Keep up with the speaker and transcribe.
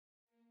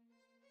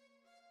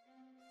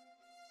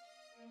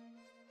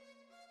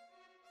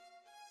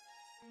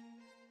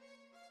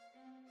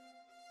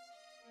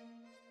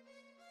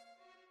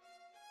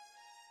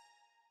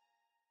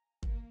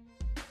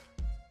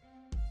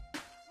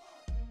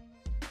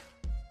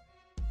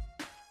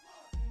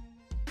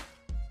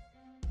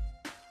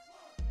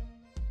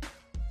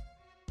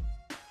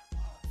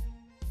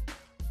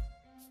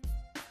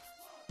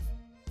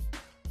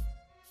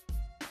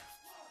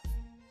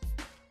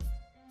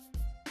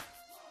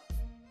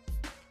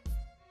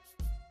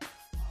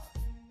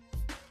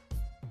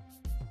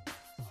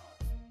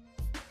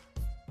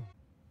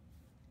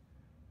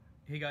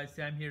Hey guys,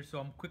 Sam here. So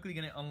I'm quickly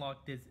going to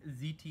unlock this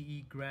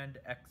ZTE Grand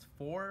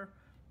X4.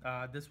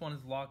 This one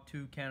is locked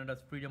to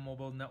Canada's Freedom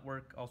Mobile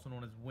Network, also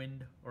known as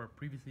Wind, or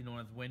previously known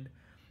as Wind.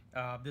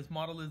 This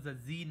model is a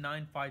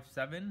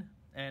Z957,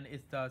 and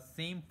it's the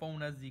same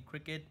phone as the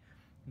Cricket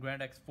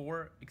Grand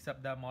X4,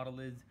 except that model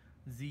is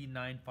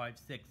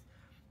Z956.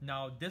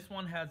 Now this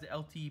one has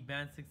LTE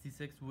band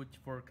 66, which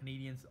for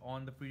Canadians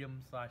on the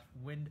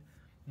Freedom/Wind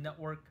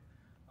network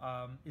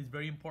is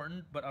very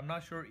important, but I'm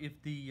not sure if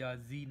the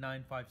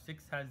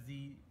Z956 has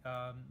the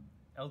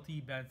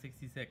LTE band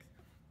 66.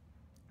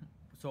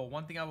 So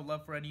one thing I would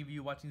love for any of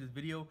you watching this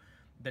video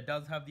that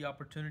does have the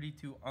opportunity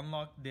to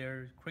unlock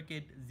their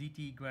Cricket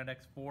ZTE Grand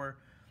X4,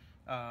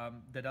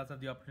 that does have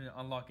the opportunity to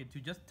unlock it, to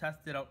just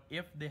test it out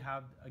if they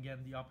have, again,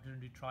 the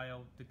opportunity to try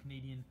out the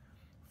Canadian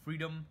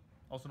Freedom,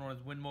 also known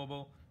as Wind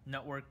Mobile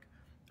Network,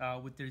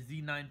 with their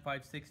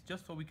Z956,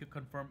 just so we could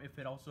confirm if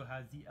it also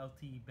has the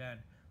LTE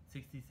band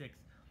 66.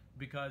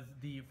 Because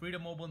the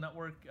Freedom Mobile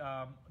Network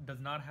does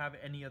not have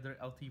any other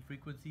LTE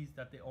frequencies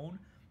that they own.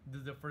 This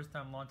is their first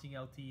time launching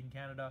LTE in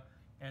Canada,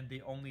 and they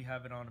only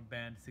have it on a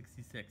band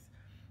 66.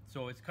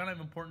 So it's kind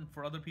of important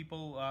for other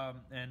people,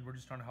 and we're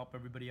just trying to help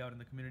everybody out in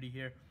the community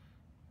here.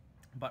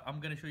 But I'm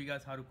going to show you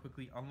guys how to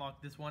quickly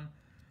unlock this one.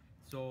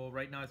 So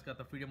right now it's got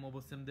the Freedom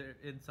Mobile SIM there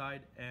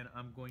inside, and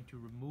I'm going to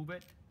remove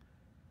it.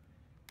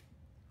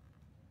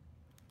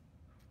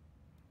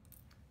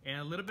 And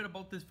a little bit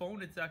about this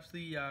phone, it's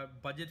actually a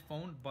budget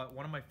phone, but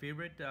one of my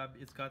favorite.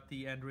 It's got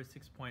the Android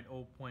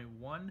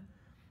 6.0.1,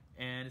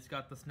 and it's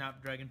got the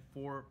Snapdragon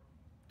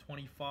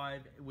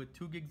 425 with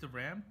 2 gigs of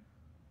RAM.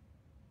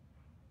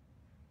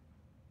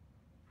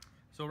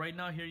 So right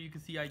now here you can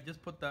see I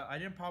just put I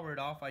didn't power it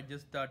off, I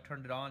just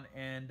turned it on,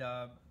 and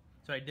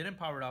so I didn't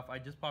power it off, I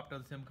just popped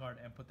out the SIM card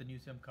and put the new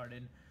SIM card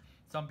in.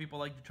 Some people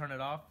like to turn it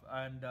off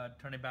and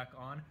turn it back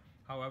on.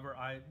 However,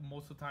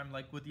 most of the time,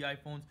 like with the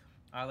iPhones,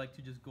 I like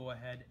to just go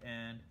ahead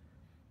and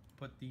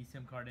put the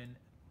SIM card in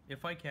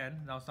if I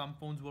can. Now some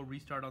phones will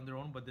restart on their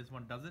own, but this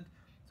one doesn't.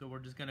 So we're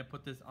just gonna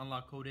put this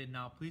unlock code in.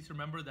 Now please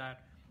remember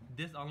that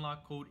this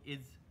unlock code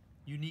is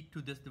unique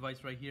to this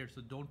device right here.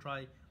 So don't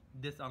try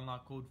this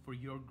unlock code for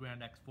your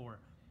Grand X4.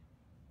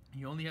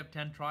 You only have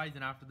 10 tries,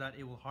 and after that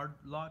it will hard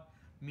lock,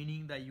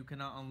 meaning that you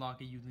cannot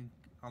unlock it using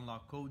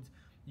unlock codes.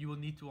 You will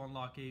need to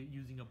unlock it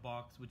using a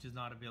box, which is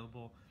not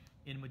available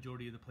in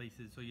majority of the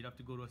places, so you'd have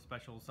to go to a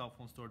special cell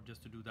phone store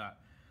just to do that.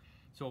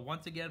 So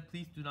once again,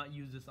 please do not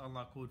use this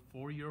unlock code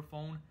for your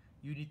phone.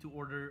 You need to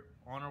order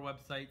on our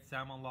website,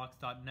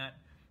 samunlocks.net.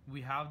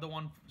 We have the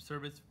one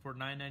service for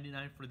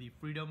 $9.99 for the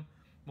Freedom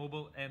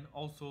Mobile, and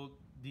also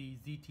the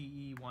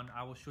ZTE one.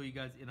 I will show you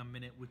guys in a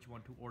minute which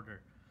one to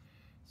order.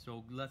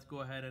 So let's go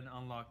ahead and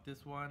unlock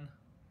this one.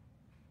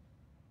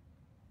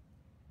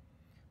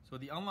 So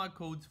the unlock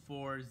codes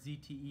for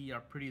ZTE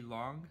are pretty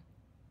long,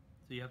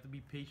 so you have to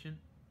be patient.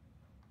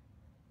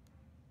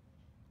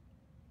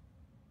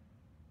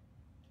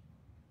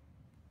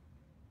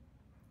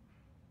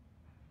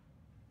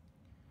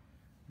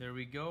 There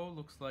we go,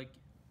 looks like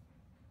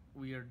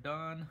we are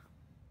done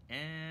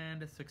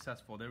and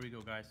successful. There we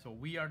go, guys. So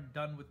we are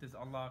done with this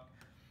unlock.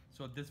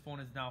 So this phone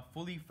is now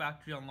fully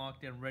factory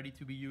unlocked and ready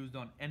to be used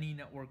on any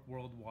network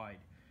worldwide.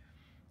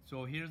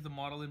 So here's the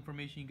model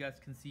information you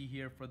guys can see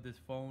here for this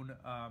phone.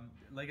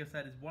 Like I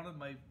said, it's one of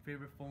my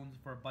favorite phones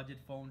for a budget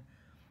phone.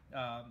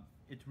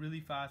 It's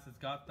really fast. It's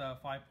got the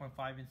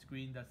 5.5 inch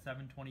screen, that's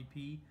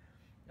 720p.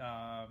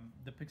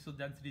 The pixel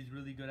density is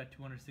really good at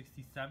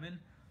 267.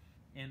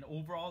 And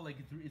overall, like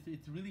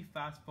it's a really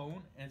fast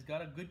phone, and it's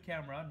got a good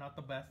camera, not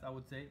the best, I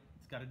would say.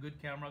 It's got a good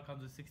camera,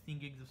 comes with 16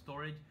 gigs of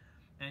storage,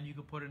 and you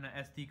can put in an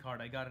SD card.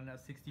 I got a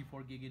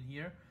 64 gig in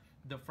here.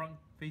 The front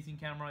facing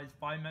camera is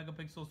 5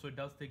 megapixels, so it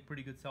does take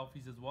pretty good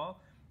selfies as well.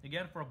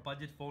 Again, for a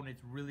budget phone,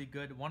 it's really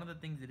good. One of the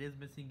things it is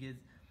missing is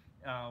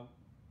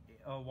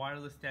a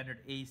wireless standard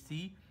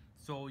AC,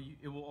 so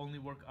it will only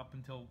work up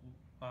until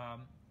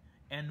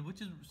and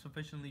which is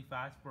sufficiently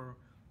fast for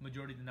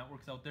majority of the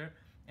networks out there.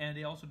 And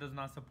it also does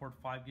not support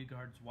 5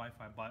 gigahertz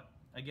Wi-Fi. But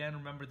again,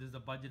 remember, this is a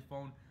budget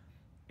phone.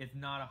 It's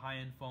not a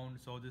high-end phone,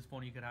 so this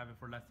phone you could have it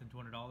for less than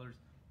 $200.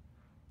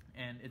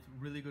 And it's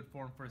really good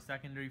phone for a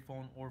secondary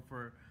phone or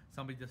for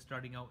somebody just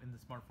starting out in the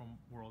smartphone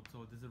world.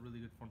 So this is a really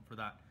good phone for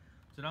that.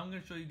 So now I'm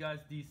going to show you guys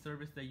the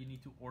service that you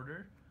need to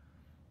order.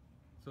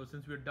 So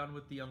since we're done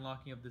with the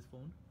unlocking of this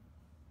phone,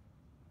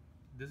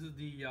 this is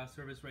the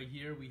service right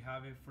here. We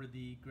have it for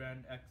the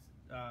Grand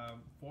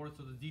X4,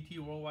 so the ZTE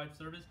Worldwide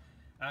service.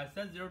 It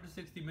says 0 to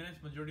 60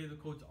 minutes. Majority of the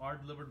codes are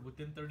delivered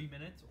within 30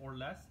 minutes or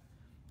less.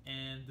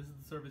 And this is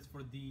the service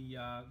for the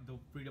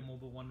Freedom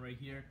Mobile one right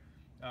here.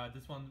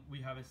 This one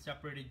we have it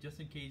separated just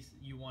in case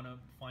you want to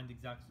find the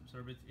exact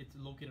service. It's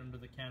located under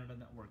the Canada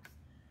networks.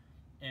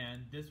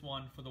 And this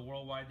one for the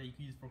worldwide that you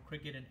can use for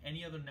cricket and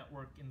any other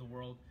network in the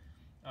world,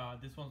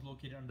 this one's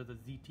located under the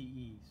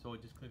ZTE. So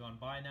just click on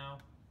buy now.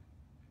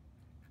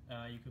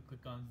 You can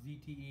click on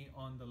ZTE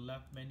on the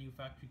left menu,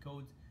 factory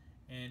codes,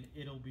 and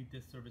it'll be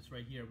this service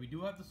right here. We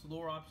do have the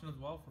slower option as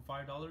well for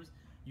 $5.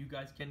 You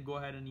guys can go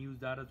ahead and use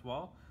that as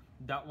well.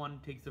 That one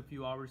takes a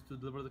few hours to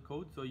deliver the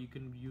code, so you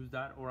can use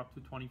that, or up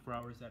to 24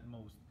 hours at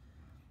most.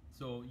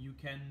 So you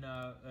can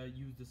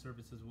use the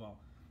service as well.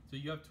 So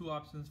you have two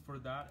options for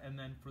that, and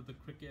then for the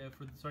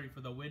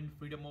for the Wind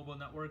Freedom Mobile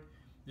Network,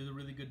 there's a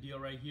really good deal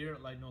right here.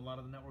 I know a lot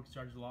of the networks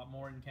charge a lot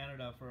more in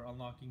Canada for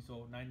unlocking,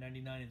 so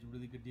 $9.99 is a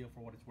really good deal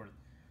for what it's worth.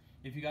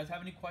 If you guys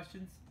have any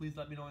questions, please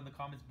let me know in the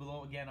comments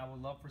below. Again, I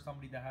would love for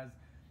somebody that has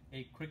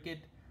a Cricket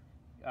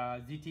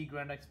ZTE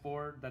Grand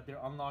X4 that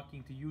they're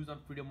unlocking to use on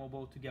Freedom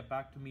Mobile to get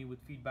back to me with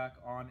feedback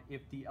on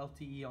if the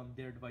LTE on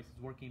their device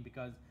is working,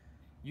 because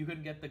you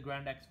can get the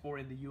Grand X4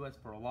 in the US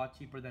for a lot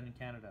cheaper than in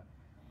Canada.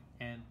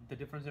 And the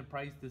difference in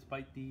price,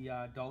 despite the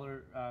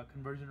dollar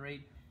conversion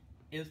rate,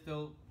 is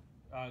still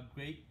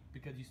great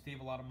because you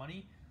save a lot of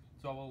money.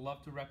 So I would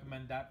love to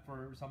recommend that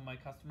for some of my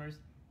customers.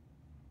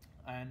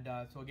 And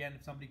so again,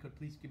 if somebody could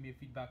please give me a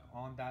feedback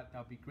on that, that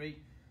would be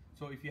great.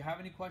 So if you have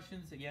any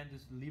questions, again,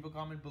 just leave a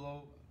comment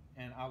below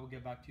and I will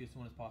get back to you as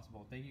soon as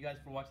possible. Thank you guys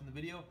for watching the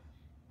video.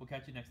 We'll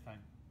catch you next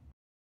time.